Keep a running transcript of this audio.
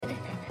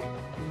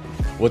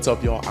What's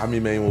up, y'all? I'm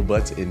Emmanuel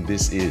Butts, and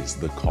this is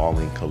The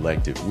Calling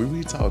Collective, where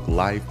we talk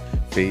life,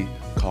 faith,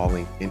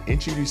 calling, and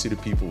introduce you to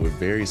people with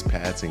various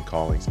paths and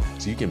callings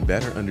so you can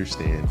better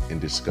understand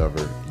and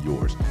discover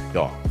yours.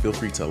 Y'all, feel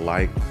free to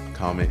like,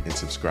 comment, and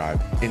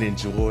subscribe, and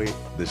enjoy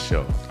the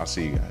show. I'll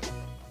see you guys.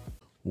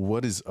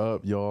 What is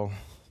up, y'all?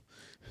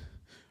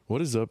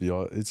 What is up,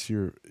 y'all? It's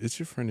your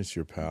friend, it's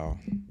your pal.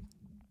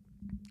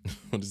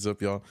 What is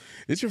up, y'all?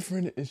 It's your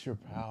friend, it's your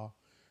pal,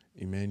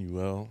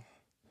 Emmanuel.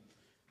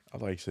 I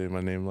like saying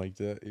my name like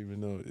that,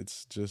 even though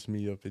it's just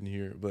me up in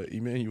here. But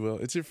Emmanuel,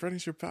 it's your friend,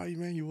 it's your pal,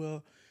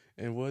 Emmanuel.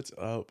 And what's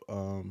up?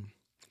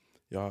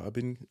 Y'all,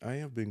 I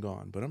have been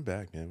gone, but I'm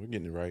back, man. We're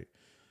getting it right.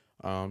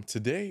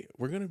 Today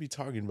we're gonna be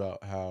talking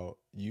about how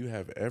you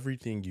have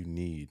everything you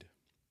need,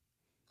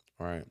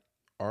 all right,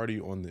 already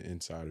on the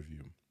inside of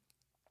you.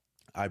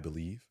 I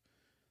believe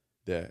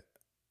that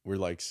we're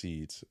like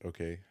seeds,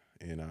 okay?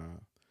 And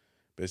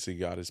basically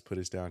God has put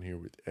us down here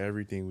with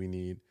everything we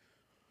need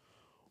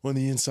on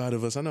the inside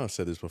of us. I know I've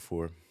said this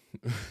before,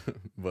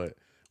 but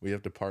we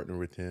have to partner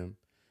with him.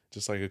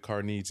 Just like a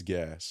car needs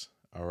gas,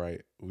 all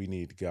right? We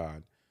need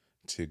God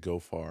to go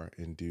far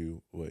and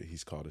do what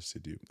he's called us to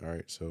do, all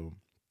right? So,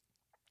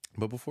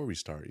 but before we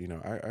start,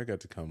 I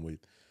got to come with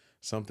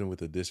something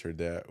with a this or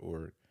that,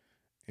 or,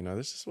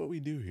 this is what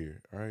we do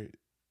here, all right?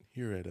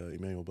 Here at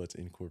Emmanuel Butts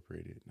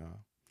Incorporated.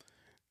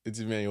 It's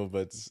Emmanuel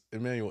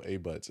A.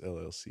 Butts,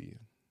 LLC,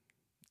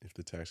 if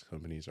the tax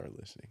companies are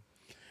listening.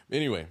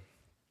 Anyway,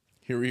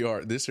 here we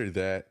are, this or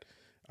that.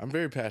 I'm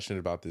very passionate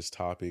about this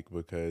topic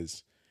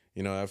because,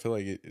 I feel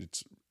like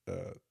it's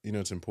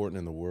important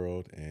in the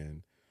world,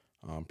 and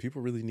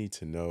people really need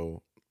to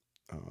know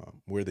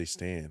where they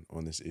stand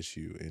on this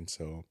issue. And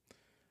so,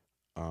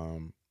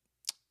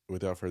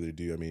 without further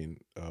ado,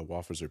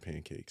 waffles or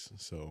pancakes.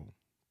 So,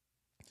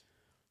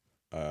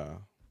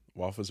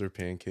 waffles or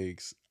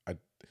pancakes.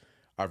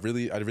 I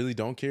really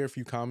don't care if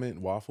you comment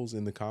waffles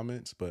in the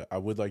comments, but I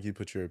would like you to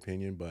put your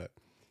opinion. But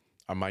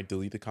I might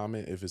delete the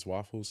comment if it's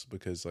waffles,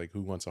 because like,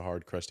 who wants a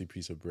hard crusty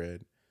piece of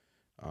bread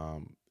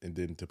and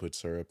then to put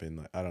syrup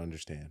in? I don't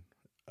understand.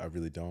 I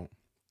really don't.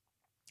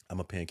 I'm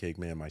a pancake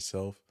man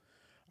myself.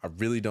 I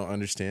really don't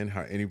understand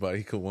how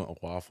anybody could want a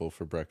waffle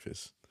for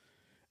breakfast,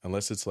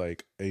 unless it's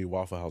like a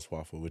Waffle House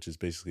waffle, which is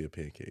basically a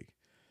pancake.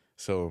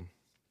 So,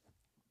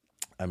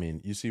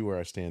 you see where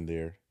I stand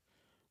there,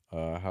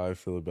 how I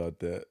feel about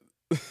that.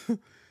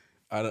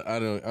 I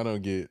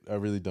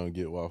really don't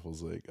get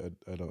waffles. Like,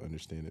 I don't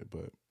understand it,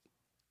 but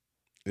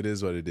it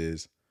is what it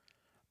is.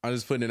 I'm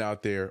just putting it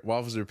out there.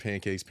 Waffles or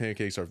pancakes.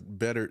 Pancakes are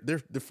better. They're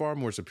far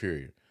more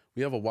superior.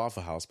 We have a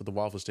Waffle House, but the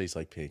waffles taste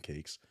like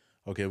pancakes.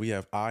 Okay, we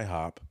have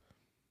IHOP,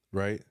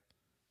 right?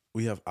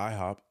 We have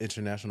IHOP,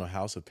 International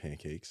House of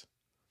Pancakes.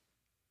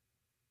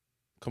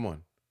 Come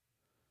on.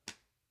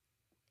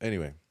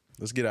 Anyway,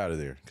 let's get out of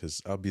there,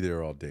 because I'll be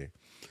there all day.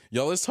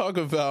 Y'all, let's talk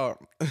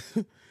about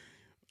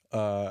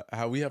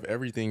how we have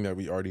everything that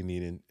we already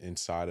need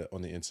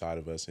on the inside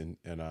of us. And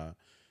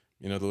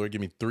the Lord gave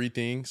me three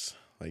things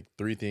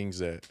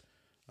that,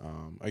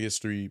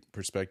 three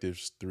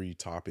perspectives, three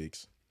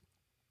topics,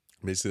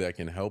 basically, that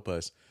can help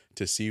us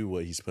to see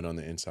what he's put on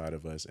the inside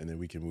of us. And then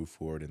we can move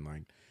forward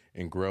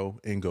and grow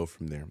and go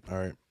from there. All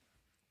right.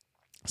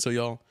 So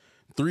y'all,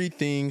 three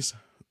things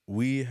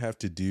we have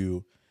to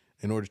do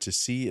in order to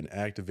see and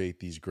activate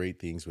these great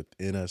things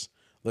within us.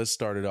 Let's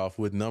start it off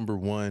with number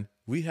one.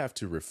 We have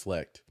to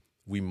reflect.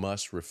 We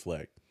must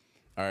reflect.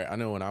 All right. I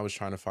know when I was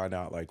trying to find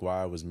out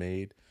why I was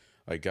made,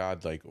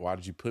 God, why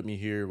did you put me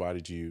here? Why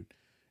did you,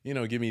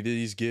 give me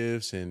these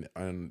gifts and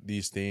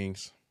these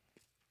things?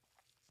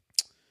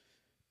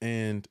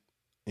 And,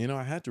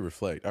 I had to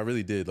reflect. I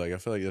really did. I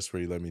feel like that's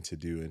what he led me to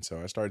do. And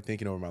so I started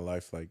thinking over my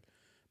life,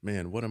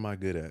 man, what am I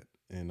good at?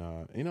 And,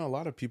 a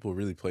lot of people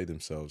really play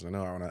themselves. I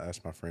know when I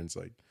ask my friends,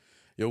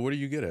 yo, what are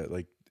you good at?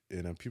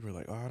 People are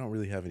like, oh, I don't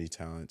really have any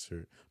talents,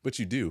 but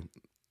you do.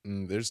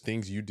 There's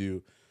things you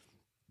do.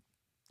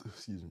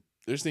 Excuse me.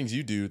 There's things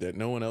you do that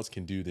no one else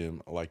can do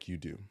them like you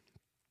do.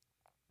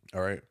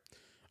 All right.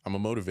 I'm a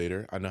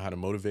motivator. I know how to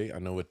motivate. I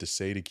know what to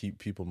say to keep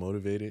people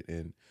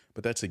motivated.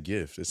 But that's a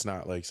gift. It's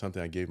not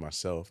something I gave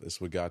myself.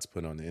 It's what God's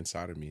put on the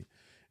inside of me.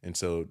 And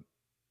so,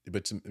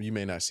 but you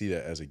may not see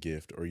that as a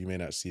gift, or you may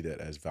not see that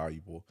as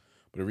valuable,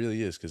 but it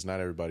really is, because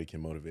not everybody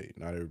can motivate.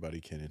 Not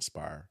everybody can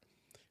inspire.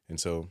 And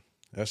so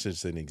that's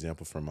just an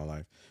example from my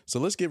life. So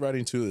let's get right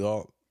into it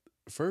all.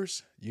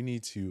 First, you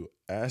need to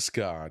ask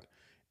God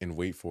and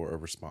wait for a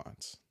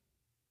response.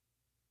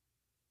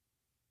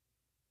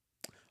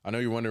 I know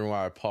you're wondering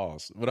why I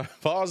paused, but I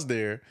paused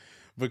there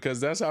because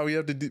that's how we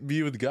have to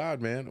be with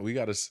God, man. We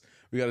gotta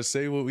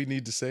say what we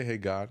need to say. Hey,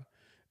 God,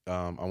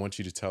 I want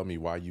you to tell me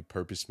why you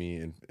purposed me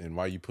and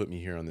why you put me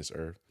here on this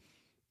earth.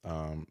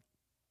 Why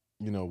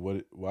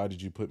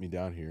did you put me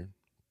down here?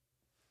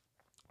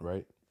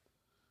 Right?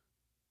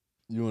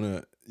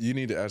 You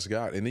need to ask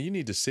God, and then you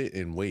need to sit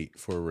and wait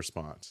for a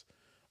response.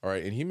 All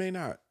right. And he may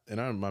not, and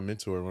one of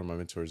my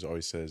mentors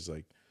always says,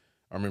 I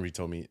remember he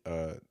told me,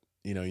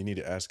 you need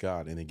to ask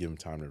God and then give him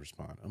time to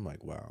respond. I'm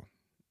like, wow,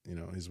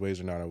 his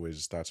ways are not our ways,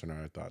 his thoughts are not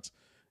our thoughts.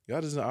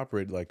 God doesn't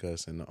operate like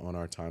us and on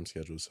our time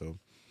schedule. So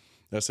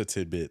that's a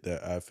tidbit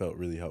that I felt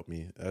really helped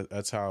me.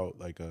 That's how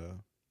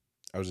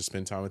I was just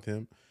spend time with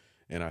him,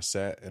 and I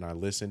sat and I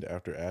listened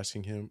after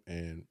asking him,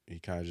 and he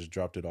kind of just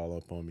dropped it all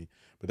up on me.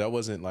 But that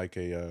wasn't like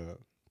a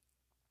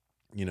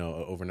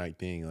overnight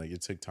thing. Like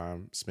it took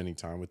time spending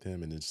time with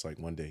him, and it's like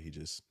one day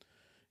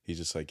he's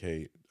just like,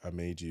 hey, I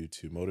made you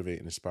to motivate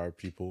and inspire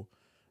people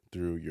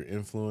through your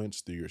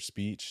influence, through your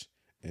speech,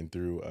 and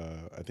through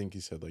I think he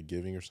said like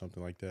giving or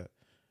something like that.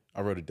 I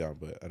wrote it down,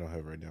 but I don't have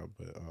it right now.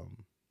 But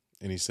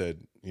and he said,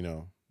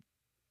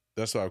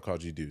 that's what I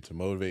called you to do, to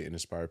motivate and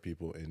inspire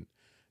people and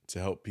to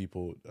help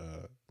people,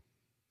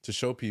 to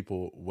show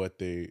people what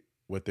they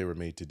were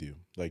made to do.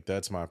 Like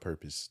that's my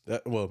purpose.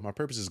 My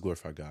purpose is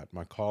glorify God.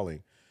 My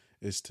calling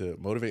is to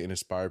motivate and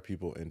inspire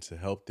people and to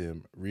help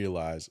them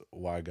realize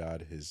why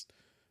God has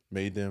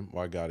made them,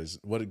 what God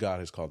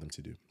has called them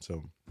to do.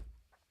 So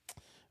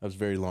that was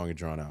very long and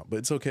drawn out, but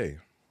it's okay.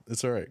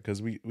 It's all right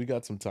because we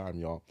got some time,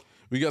 y'all.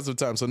 We got some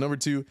time. So number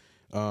 2,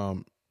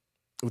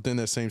 within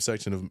that same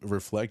section of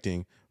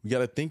reflecting, we got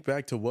to think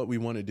back to what we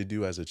wanted to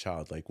do as a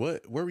child. Like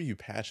what were you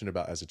passionate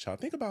about as a child?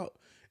 Think about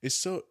it's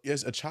so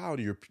as a child,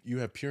 you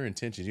have pure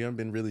intentions. You haven't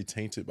been really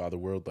tainted by the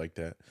world like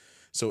that.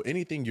 So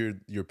anything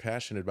you're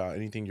passionate about,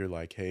 anything you're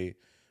like, hey,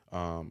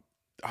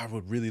 I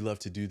would really love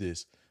to do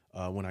this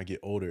when I get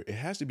older. It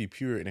has to be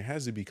pure and it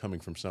has to be coming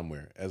from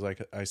somewhere. As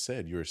like I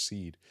said, you're a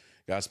seed.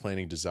 God's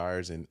planting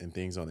desires and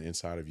things on the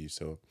inside of you.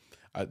 So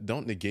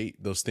don't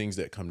negate those things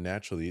that come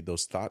naturally,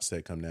 those thoughts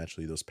that come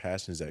naturally, those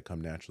passions that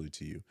come naturally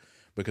to you,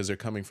 because they're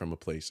coming from a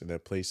place, and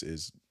that place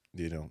is,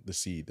 the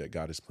seed that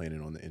God is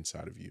planting on the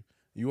inside of you.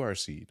 You are a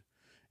seed.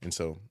 And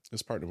so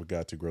let's partner with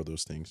God to grow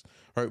those things.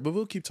 All right, but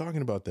we'll keep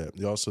talking about that.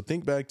 You also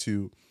think back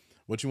to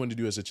what you wanted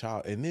to do as a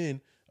child, and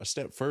then a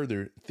step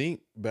further,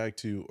 think back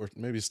to, or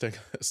maybe a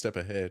step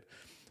ahead,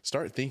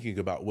 start thinking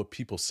about what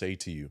people say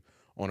to you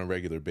on a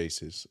regular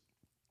basis.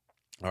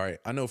 All right,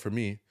 I know for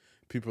me,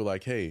 people are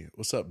like, hey,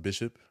 what's up,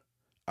 bishop?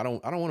 I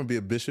don't want to be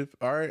a bishop.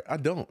 All right, I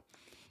don't.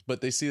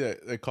 But they see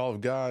that call of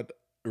God,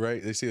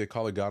 right? They see the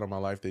call of God on my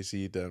life. They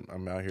see that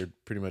I'm out here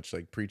pretty much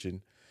like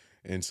preaching.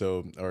 And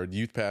so, or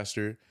youth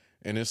pastor.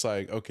 And it's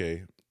like,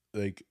 okay,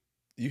 like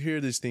you hear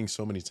these things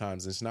so many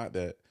times. It's not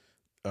that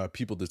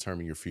people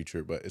determine your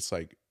future, but it's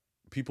like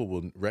people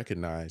will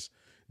recognize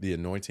the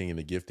anointing and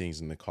the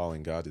giftings and the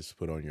calling God has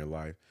put on your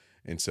life.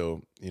 And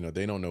so,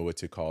 they don't know what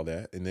to call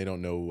that, and they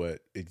don't know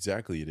what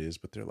exactly it is,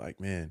 but they're like,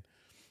 man,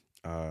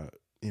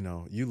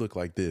 you look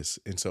like this.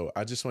 And so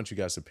I just want you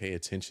guys to pay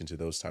attention to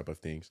those type of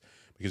things,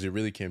 because it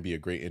really can be a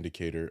great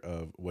indicator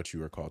of what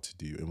you are called to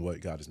do and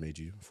what God has made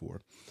you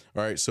for.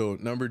 All right. So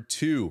number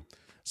 2,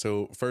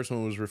 so first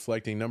one was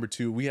reflecting. Number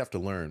 2, we have to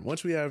learn.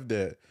 Once we have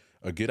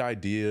a good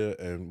idea,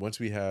 and once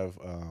we have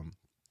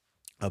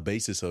a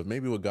basis of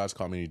maybe what God's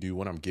called me to do,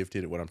 what I'm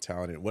gifted at, what I'm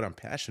talented, what I'm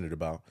passionate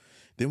about,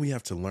 then we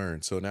have to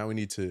learn. So now we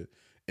need to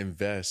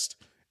invest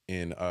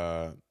in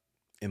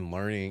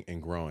learning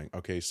and growing.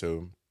 Okay,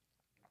 so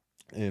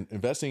in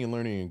investing in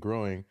learning and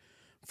growing,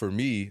 for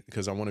me,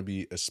 because I want to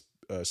be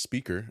a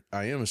speaker.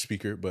 I am a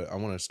speaker, but I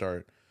want to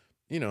start,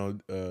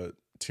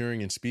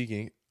 touring and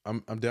speaking.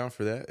 I'm down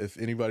for that. If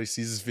anybody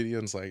sees this video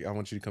and it's like, I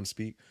want you to come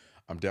speak,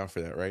 I'm down for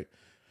that, right?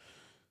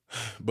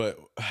 But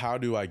how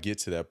do I get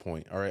to that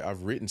point? All right,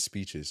 I've written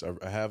speeches.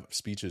 I have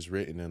speeches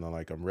written, and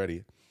I'm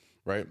ready,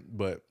 right?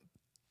 But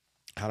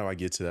how do I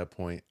get to that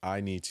point?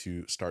 I need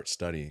to start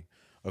studying.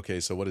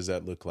 Okay, so what does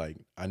that look like?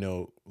 I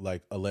know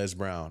like a Les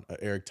Brown,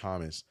 a Eric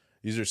Thomas.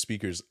 These are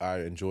speakers I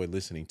enjoy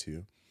listening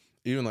to.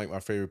 Even like my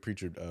favorite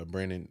preacher,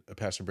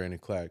 Pastor Brandon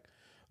Clack.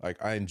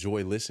 Like I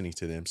enjoy listening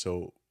to them.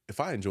 So if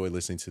I enjoy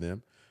listening to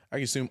them, I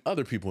can assume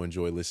other people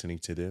enjoy listening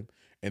to them.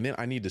 And then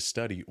I need to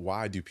study,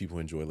 why do people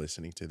enjoy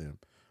listening to them?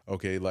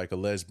 Okay, like a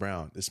Les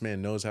Brown. This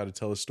man knows how to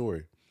tell a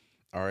story.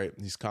 All right,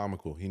 he's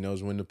comical. He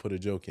knows when to put a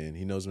joke in.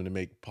 He knows when to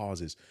make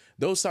pauses.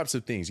 Those types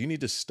of things. You need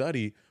to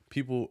study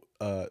people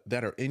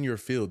that are in your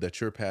field,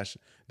 that you're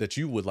passionate, that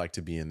you would like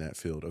to be in that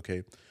field.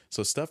 Okay,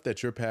 so stuff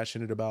that you're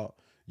passionate about,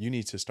 you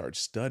need to start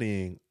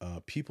studying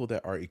people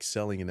that are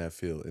excelling in that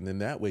field, and then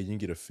that way you can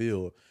get a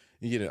feel,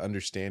 you get an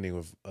understanding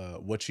of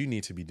what you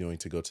need to be doing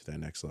to go to that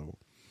next level.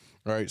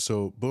 All right,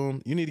 so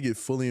boom, you need to get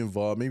fully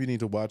involved. Maybe you need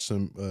to watch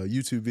some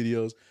YouTube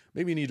videos.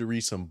 Maybe you need to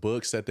read some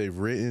books that they've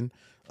written.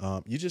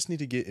 You just need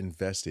to get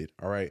invested.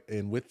 All right,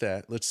 and with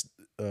that, let's,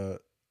 I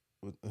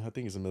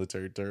think it's a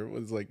military term.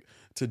 It's like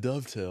to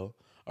dovetail.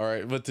 All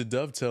right, but to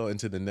dovetail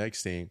into the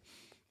next thing,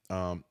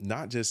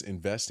 not just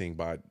investing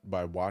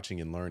by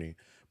watching and learning,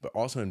 but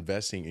also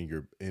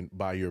investing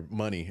by your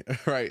money,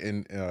 right,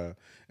 and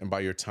by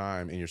your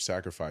time and your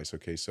sacrifice.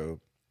 Okay, so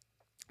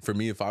for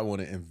me, if I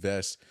want to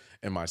invest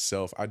in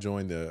myself, I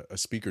joined a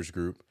speakers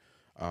group.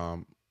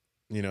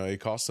 It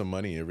cost some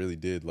money. It really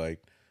did.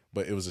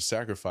 But it was a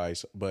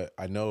sacrifice. But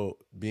I know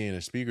being in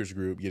a speakers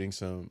group, getting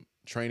some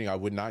training I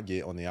would not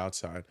get on the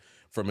outside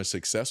from a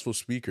successful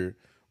speaker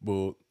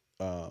will,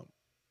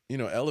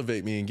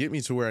 elevate me and get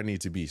me to where I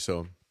need to be.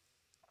 So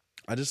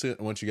I just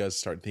want you guys to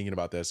start thinking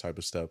about that type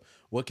of stuff.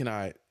 What can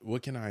I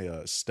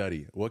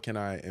study? What can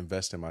I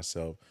invest in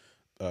myself?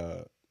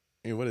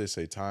 And what do they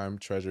say? Time,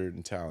 treasure,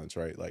 and talents,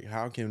 right? Like,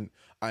 how can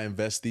I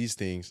invest these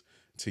things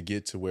to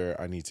get to where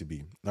I need to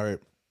be? All right.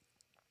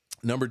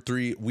 Number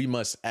three, we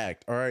must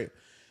act. All right.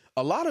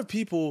 A lot of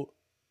people,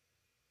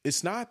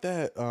 it's not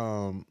that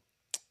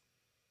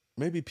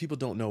maybe people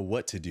don't know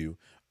what to do.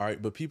 All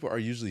right, but people are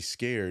usually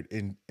scared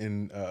and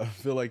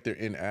feel like they're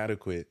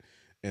inadequate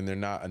and they're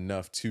not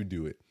enough to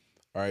do it.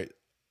 All right.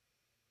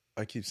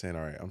 I keep saying,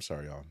 all right, I'm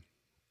sorry, y'all.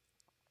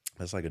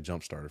 That's like a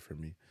jump starter for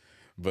me.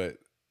 But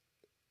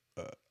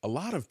a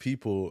lot of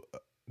people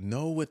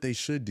know what they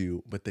should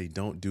do, but they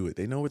don't do it.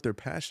 They know what they're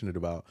passionate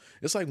about.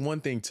 It's like one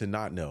thing to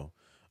not know,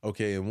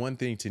 okay, and one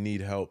thing to need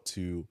help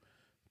to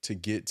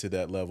get to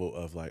that level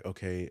of like,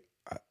 okay,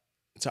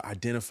 to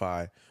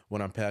identify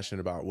what I'm passionate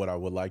about, what I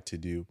would like to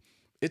do.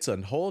 It's a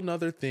whole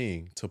nother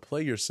thing to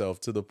play yourself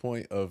to the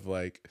point of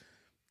like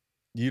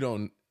you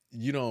don't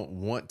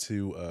want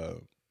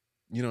to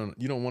you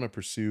don't want to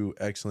pursue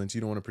excellence.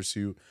 You don't want to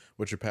pursue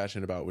what you're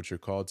passionate about, what you're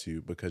called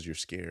to, because you're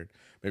scared.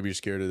 Maybe you're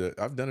scared of the.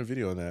 I've done a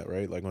video on that,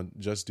 right? Like on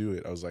Just Do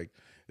It. I was like,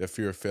 the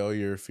fear of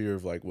failure, fear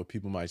of like what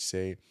people might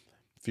say,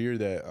 fear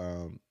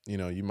that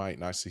you might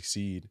not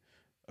succeed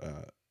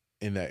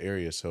in that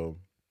area. So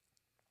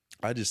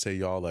I just say,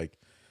 y'all, like,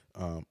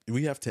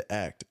 we have to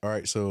act. All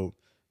right, so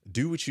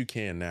do what you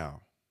can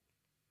now.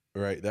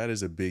 Right, that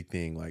is a big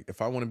thing. Like,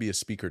 if I want to be a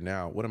speaker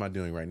now, what am I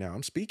doing right now?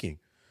 I'm speaking.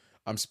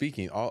 I'm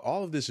speaking.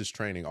 All of this is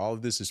training. All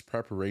of this is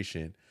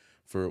preparation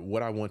for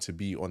what I want to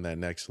be on that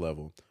next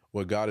level,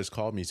 what God has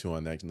called me to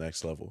on that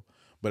next level.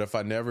 But if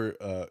I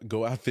never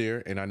go out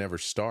there and I never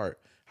start,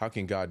 how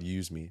can God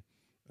use me?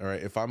 All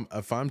right.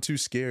 If I'm too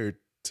scared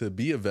to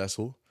be a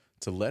vessel,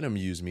 to let him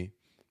use me,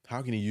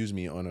 how can he use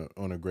me on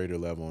a greater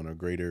level, on a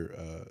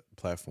greater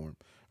platform?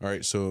 All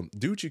right. So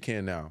do what you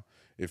can now.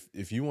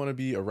 If you want to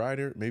be a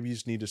writer, maybe you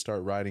just need to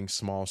start writing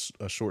small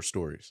short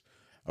stories.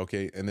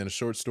 Okay. And then a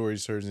short story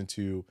turns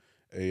into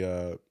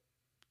a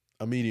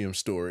medium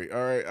story.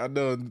 All right, I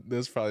know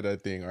that's probably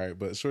that thing. All right,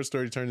 but short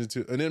story turns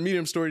into, and then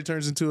medium story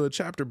turns into a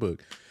chapter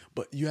book.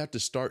 But you have to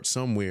start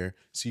somewhere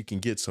so you can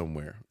get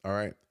somewhere. All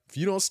right, if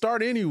you don't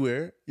start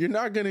anywhere, you're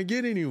not gonna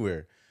get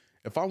anywhere.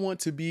 If I want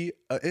to be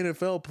an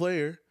NFL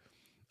player,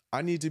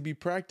 I need to be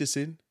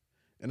practicing,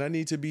 and I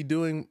need to be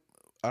doing,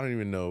 I don't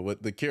even know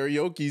what the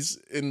karaoke's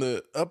and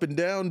the up and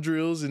down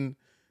drills, and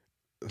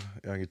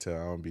I can tell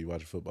I don't be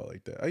watching football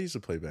like that. I used to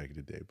play back in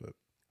the day, but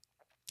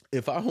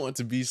if I want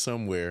to be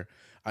somewhere,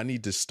 I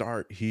need to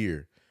start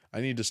here.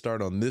 I need to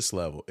start on this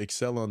level,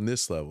 excel on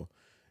this level.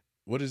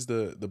 What does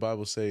the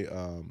Bible say?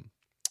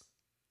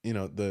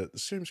 The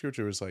same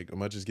scripture is like,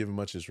 much is given,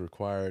 much is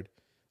required.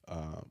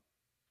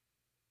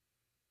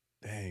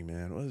 Dang,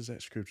 man, what is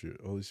that scripture?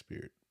 Holy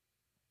Spirit,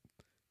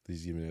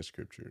 please give me that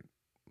scripture.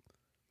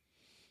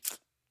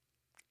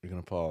 We're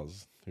going to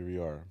pause. Here we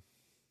are.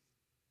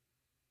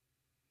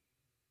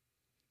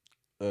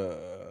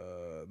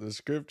 The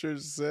scripture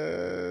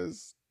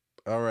says,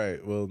 all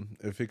right, well,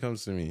 if it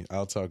comes to me,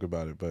 I'll talk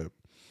about it. But,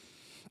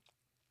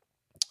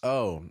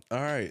 all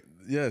right.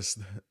 Yes.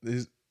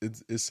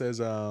 It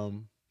says,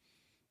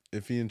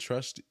 if he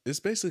entrusts, it's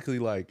basically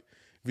like,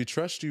 if he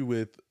trusts you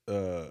with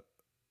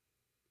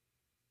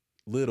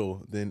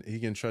little, then he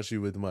can trust you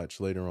with much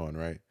later on,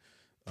 right?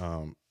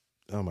 Oh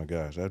my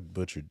gosh, I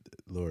butchered.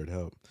 Lord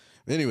help.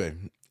 Anyway,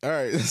 all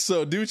right.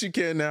 So do what you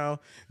can now.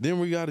 Then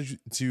we got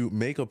to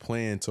make a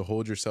plan to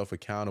hold yourself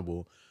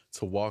accountable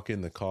to walk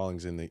in the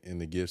callings and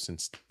the gifts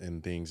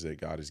and things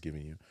that God has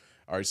given you.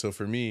 All right. So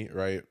for me,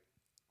 right,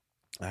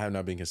 I have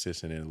not been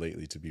consistent in it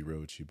lately, to be real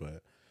with you,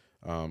 but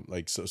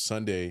so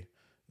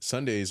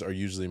Sundays are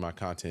usually my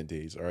content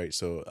days. All right.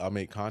 So I'll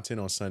make content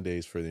on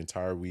Sundays for the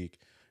entire week,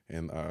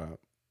 and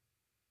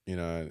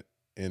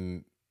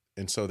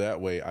and so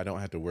that way I don't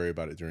have to worry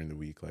about it during the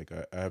week. Like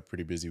I have a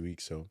pretty busy week,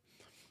 so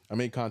I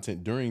make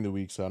content during the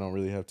week, so I don't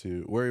really have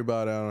to worry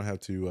about it. I don't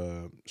have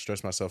to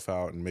stress myself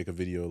out and make a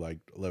video like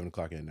 11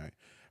 o'clock at night.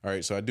 All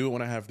right, so I do it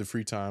when I have the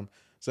free time,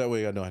 so that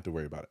way I don't have to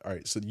worry about it. All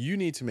right, so we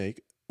need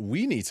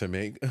to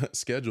make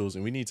schedules,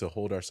 and we need to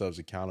hold ourselves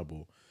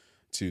accountable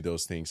to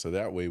those things, so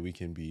that way we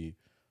can be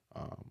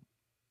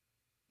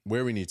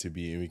where we need to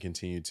be, and we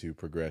continue to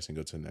progress and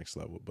go to the next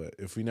level. But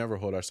if we never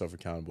hold ourselves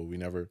accountable, we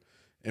never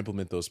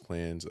implement those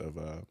plans of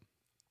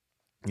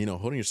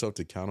holding yourself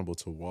accountable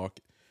to walk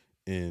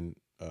in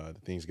the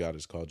things God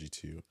has called you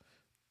to,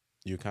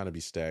 you kind of be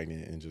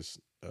stagnant and just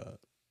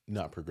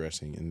not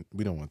progressing, and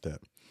we don't want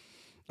that.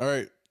 All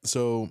right,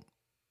 so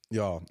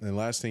y'all, and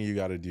last thing you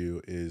got to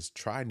do is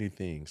try new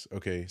things.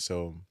 Okay,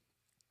 so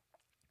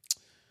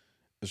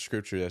the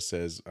scripture that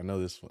says, I know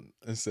this one,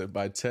 it said,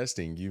 by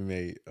testing you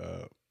may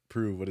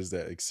prove what is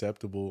that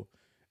acceptable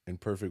and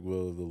perfect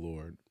will of the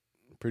Lord.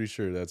 Pretty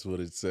sure that's what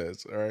it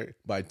says. All right.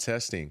 By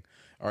testing.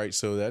 All right.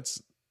 So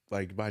that's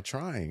like by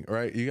trying. All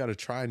right. You got to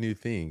try new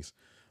things.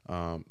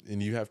 And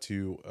you have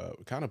to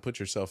kind of put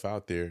yourself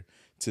out there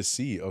to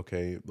see,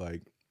 okay,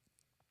 like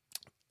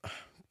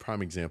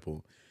prime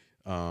example,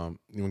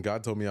 When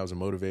God told me I was a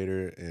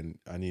motivator and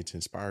I need to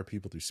inspire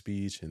people through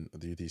speech and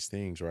these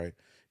things, right?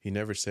 He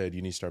never said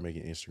you need to start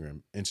making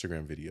Instagram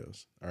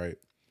videos. All right.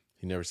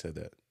 He never said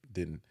that.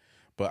 Didn't.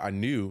 But I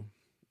knew,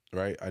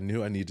 right? I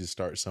knew I needed to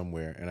start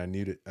somewhere, and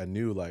I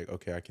knew like,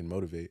 okay, I can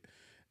motivate.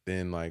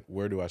 Then like,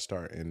 where do I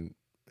start? And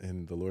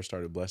the Lord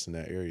started blessing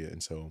that area.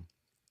 And so,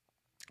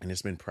 and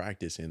it's been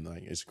practice, and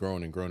like it's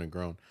grown and grown and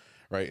grown.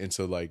 Right. And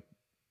so like,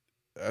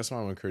 that's why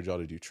I encourage y'all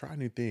to do, try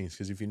new things.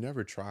 Cause if you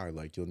never try,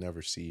 like you'll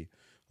never see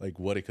like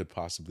what it could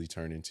possibly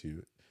turn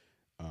into.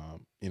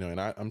 And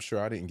I'm sure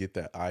I didn't get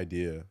that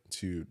idea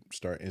to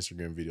start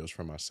Instagram videos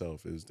for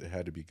myself. It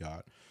had to be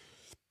God.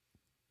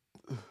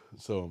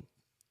 So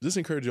just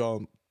encourage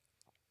y'all.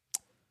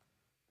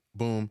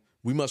 Boom.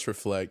 We must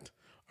reflect.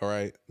 All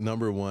right.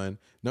 Number one.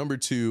 Number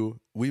two,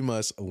 we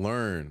must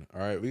learn. All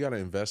right. We got to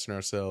invest in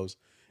ourselves,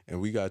 and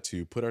we got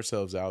to put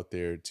ourselves out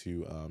there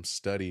to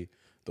study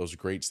those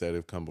greats that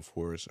have come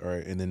before us. All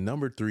right. And then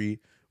number three,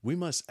 we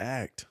must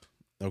act.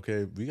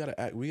 Okay. We got to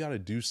act. We got to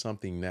do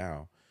something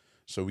now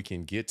so we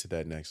can get to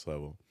that next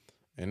level,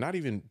 and not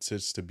even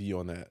just to be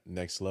on that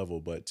next level,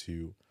 but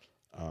to,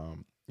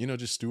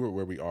 just steward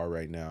where we are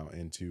right now,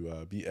 and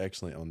to be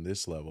excellent on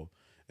this level.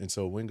 And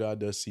so when God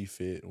does see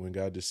fit,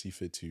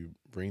 to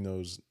bring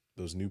those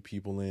new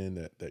people in,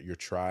 that your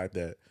tribe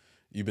that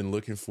you've been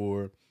looking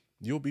for,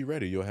 you'll be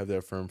ready. You'll have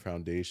that firm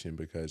foundation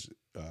because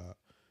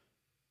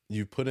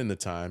you put in the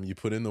time, you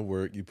put in the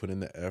work, you put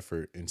in the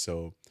effort. And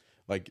so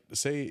like,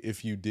 say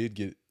if you did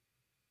get,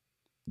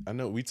 I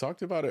know we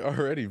talked about it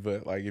already,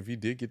 but like if you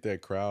did get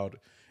that crowd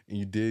and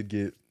you did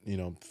get,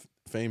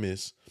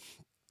 famous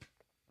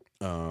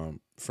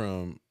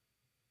from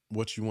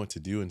what you want to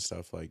do and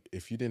stuff, like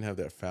if you didn't have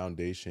that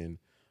foundation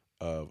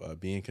of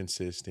being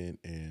consistent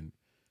and,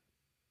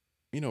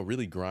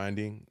 really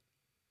grinding,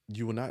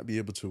 you will not be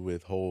able to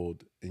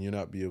withhold, and you'll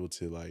not be able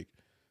to like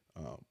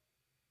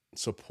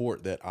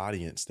support that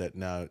audience that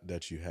now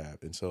that you have.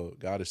 And so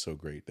God is so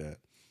great that,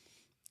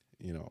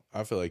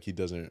 I feel like he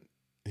doesn't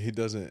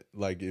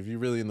like, if you're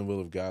really in the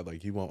will of God,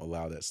 like he won't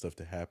allow that stuff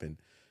to happen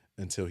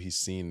until he's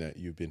seen that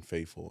you've been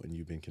faithful and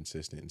you've been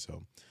consistent. And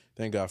so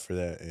thank God for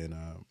that. And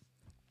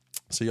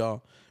so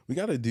y'all, we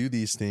got to do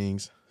these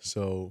things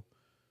so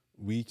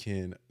we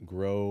can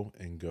grow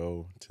and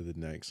go to the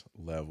next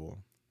level.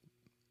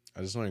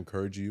 I just want to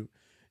encourage you.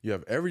 You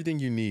have everything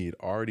you need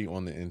already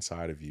on the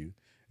inside of you.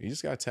 You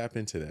just got to tap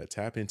into that.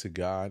 Tap into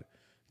God.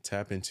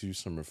 Tap into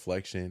some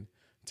reflection.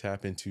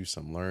 Tap into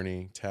some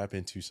learning. Tap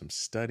into some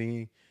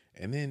studying.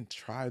 And then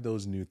try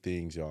those new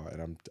things, y'all.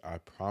 And I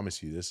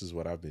promise you, this is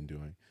what I've been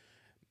doing.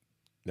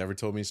 Never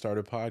told me to start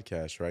a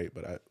podcast, right?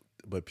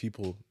 But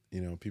people,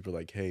 people are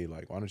like, hey,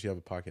 like, why don't you have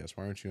a podcast?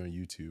 Why aren't you on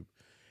YouTube?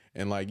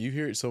 And like, you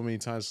hear it so many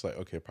times, it's like,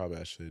 okay, probably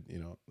I should,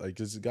 like,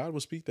 because God will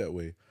speak that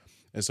way.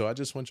 And so I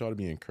just want y'all to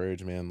be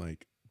encouraged, man.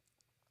 Like,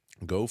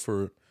 go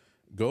for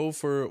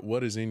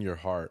what is in your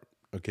heart.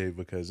 Okay.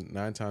 Because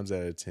 9 times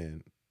out of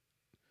 10,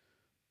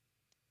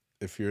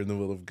 if you're in the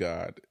will of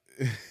God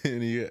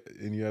and you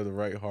have the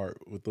right heart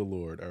with the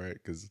Lord, all right,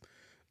 because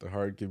the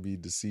heart can be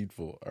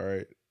deceitful, all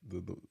right.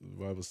 The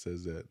Bible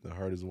says that the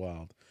heart is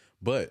wild,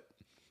 but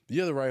you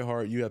have the right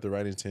heart, you have the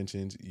right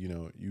intentions,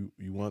 you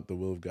want the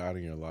will of God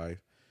in your life.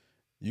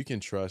 You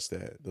can trust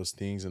that those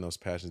things and those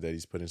passions that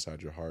he's put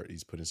inside your heart,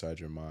 he's put inside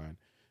your mind,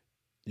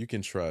 you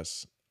can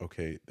trust,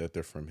 okay, that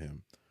they're from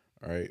him.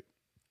 All right.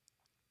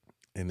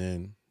 And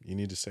then you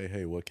need to say,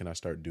 hey, what can I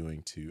start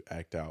doing to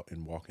act out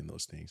and walk in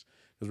those things?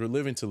 Because we're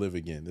living to live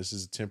again. This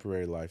is a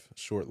temporary life,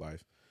 short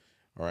life.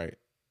 All right.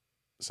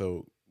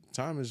 So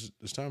time is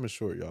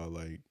short, y'all.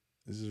 Like,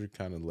 this is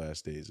kind of the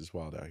last days. It's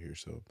wild out here.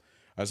 So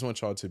I just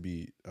want y'all to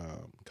be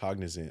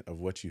cognizant of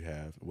what you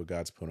have, what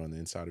God's put on the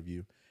inside of you,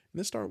 and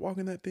then start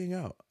walking that thing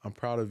out. I'm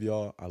proud of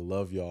y'all. I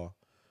love y'all.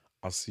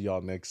 I'll see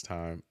y'all next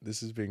time.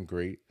 This has been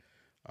great.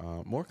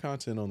 More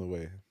content on the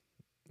way.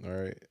 All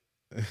right.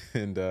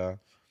 And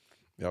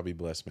y'all be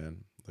blessed,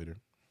 man. Later.